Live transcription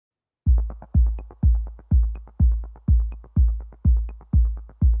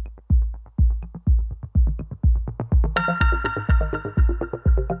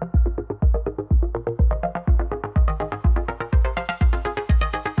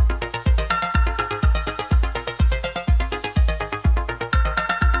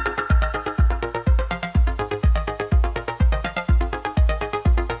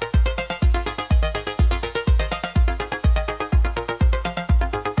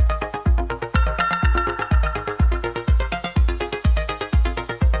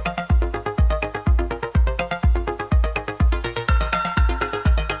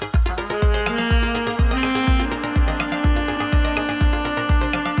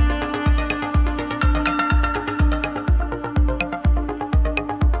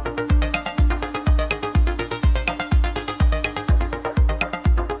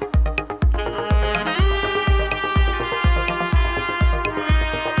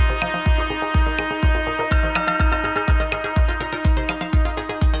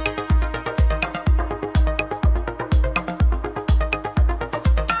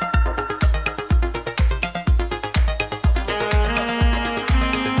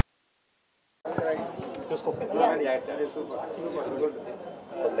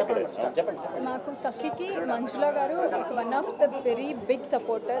మాకు సఖికి మంజుల గారు one of the very big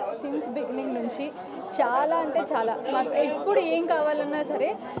supporter since beginning నుంచి. చాలా అంటే చాలా, మాకు ఎప్పుడు ఏం కావాలన్నా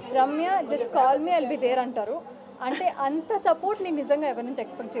సరే Ramya just call me I'll be there అంటారు. అంటే అంత సపోర్ట్ నేను నిజంగా ఎవరి నుంచి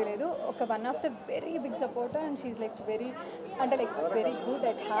ఎక్స్పెక్ట్ చేయలేదు. ఒక one of the very big supporter and she like very good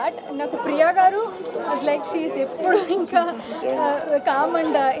at heart. నాకు ప్రియా గారు లైక్ షీఈ్ ఎప్పుడు ఇంకా కామ్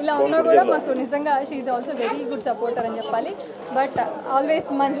అండ్ ఇలా ఉన్నా కూడా మాకు నిజంగా she also very good supporter అని చెప్పాలి. బట్ ఆల్వేస్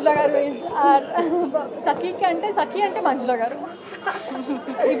మంజుల గారు ఈజ్ ఆర్ సఖి అంటే మంజుల గారు.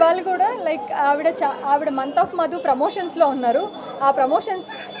 ఇవాళ కూడా లైక్ ఆవిడ మంత్ ఆఫ్ మధు ప్రమోషన్స్లో ఉన్నారు. ఆ ప్రమోషన్స్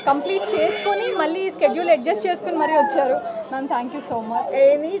కంప్లీట్ చేసుకొని మళ్ళీ స్కెడ్యూల్ అడ్జస్ట్ చేసుకుని మరీ వచ్చారు. Ma'am thank you so much.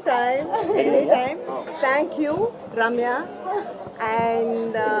 Any time thank you Ramya.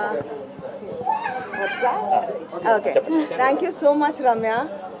 And okay, thank you so much Ramya.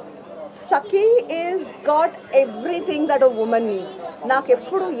 Sakhi is got everything that a woman needs. నాకు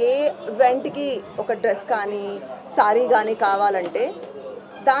ఎప్పుడు ఏ ఈవెంట్కి ఒక డ్రెస్ కానీ సారీ కానీ కావాలంటే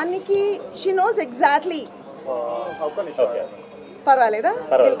దానికి షీ నోస్ ఎగ్జాక్ట్లీ. పర్వాలేదా?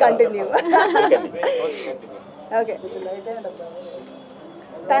 Will continue. ఓకే,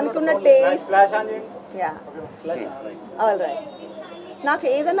 తనకున్న టేస్ట్. Yeah, all right. నాకు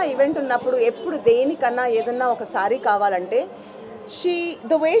ఏదైనా ఈవెంట్ ఉన్నప్పుడు ఎప్పుడు దేనికన్నా ఏదన్నా ఒక సారీ కావాలంటే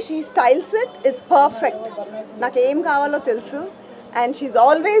the way she styles it is perfect. నాకు ఏం కావాలో తెలుసు and she's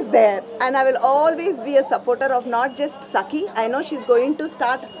always there, and I will always be a supporter of not just Sakhi. I know she's going to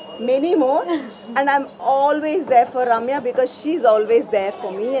start many more and I'm always there for Ramya because she's always there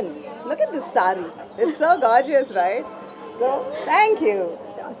for me. And look at this sari, it's so gorgeous, right? So thank you.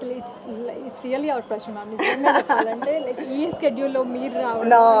 అసలు it's really out pressure ma'am. నిజంగా చెప్పాలంటే like ఈ స్కెడ్యూల్లో మీరు రావడం.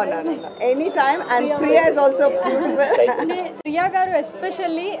 No, any time. And Priya is also beautiful. Priya గారు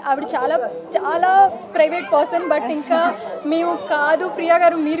especially ఆవిడ చాలా చాలా ప్రైవేట్ పర్సన్. బట్ ఇంకా మేము కాదు ప్రియా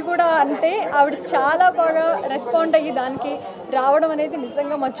గారు మీరు కూడా అంటే ఆవిడ చాలా బాగా రెస్పాండ్ అయ్యి దానికి రావడం అనేది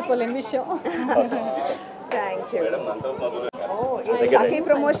నిజంగా మర్చిపోలేని విషయం. Thank you. Oh, it's Sakhi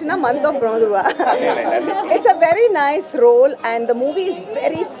promotion, month of Madhuva. It's a very nice role and the movie is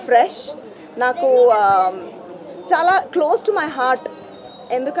very fresh. Naku chala close to my heart.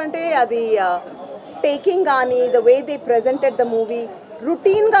 Endukante adi taking gaani, the way they presented the movie,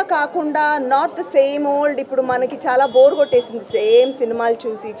 routine ga kaakunda, not the same old. Ippudu manaki chala bore kottesindi same cinemalu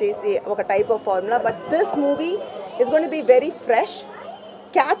chusi chesi oka type of formula, but this movie is going to be very fresh.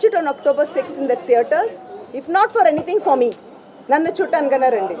 Catch it on October 6th in the theaters. If not for anything, for me. Nannu chuttangana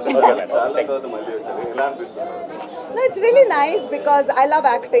randi. No, it's really nice because I love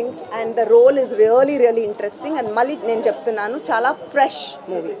acting and the role is really really interesting. And malli nenu cheptunnanu chala fresh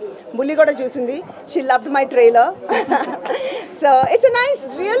movie. Bulli kuda chusindi, she loved my trailer. So it's a nice,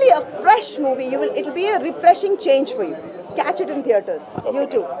 really a fresh movie. It'll be a refreshing change for you. Catch it in theaters. Okay. You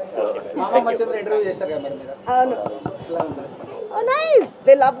too. Oh nice,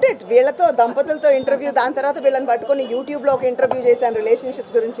 they loved it. వీళ్ళతో దంపతులతో interview, దాని తర్వాత వీళ్ళని పట్టుకొని యూట్యూబ్లో ఒక interview చేశాను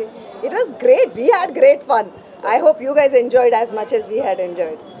relationships గురించి. It was great. We had great fun. I hope you guys enjoyed as much as we had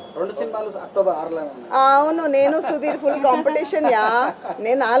enjoyed. అవును, నేను సుధీర్ ఫుల్ కాంపిటీషన్. యా,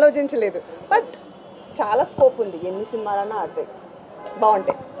 నేను ఆలోచించలేదు. బట్ చాలా స్కోప్ ఉంది, ఎన్ని సినిమాలన్నా ఆడతాయి,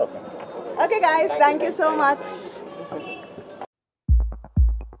 బాగుంటాయి. Okay guys, thank you so much.